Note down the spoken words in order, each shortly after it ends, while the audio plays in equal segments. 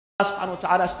Allah subhanahu wa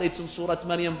ta'ala states in Surah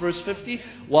Maryam verse 50,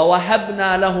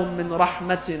 وَوَهَبْنَا لَهُم مِّن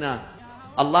رَحْمَتِنَا.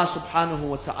 Allah subhanahu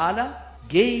wa ta'ala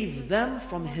gave them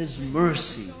from His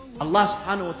mercy. Allah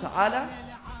subhanahu wa ta'ala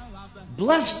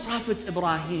blessed Prophet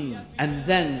Ibrahim. And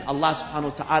then Allah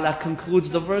subhanahu wa ta'ala concludes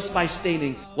the verse by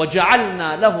stating,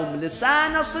 وَجَعَلْنَا لَهُمْ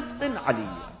لِسَانَ صِدْقٍ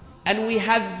عَلِيًّا. And we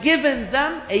have given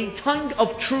them a tongue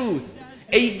of truth,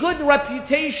 a good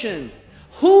reputation.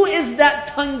 Who is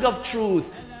that tongue of truth?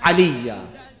 Aliyah.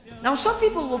 Now some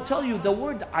people will tell you the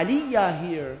word Aliyah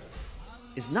here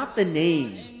is not the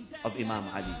name of Imam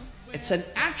Ali. It's an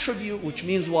attribute which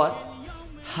means what?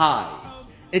 High.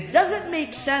 It doesn't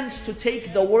make sense to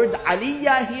take the word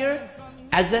Aliyah here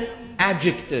as an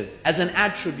adjective, as an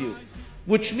attribute.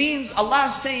 Which means Allah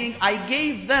is saying, I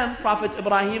gave them, Prophet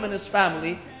Ibrahim and his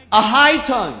family, a high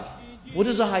tongue. What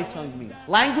does a high tongue mean?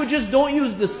 Languages don't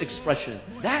use this expression.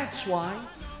 That's why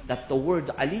that the word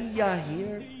Aliyah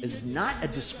here is not a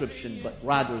description, but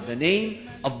rather the name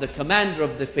of the commander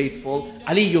of the faithful,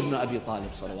 Ali ibn Abi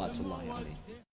Talib salawatullahi alayhi.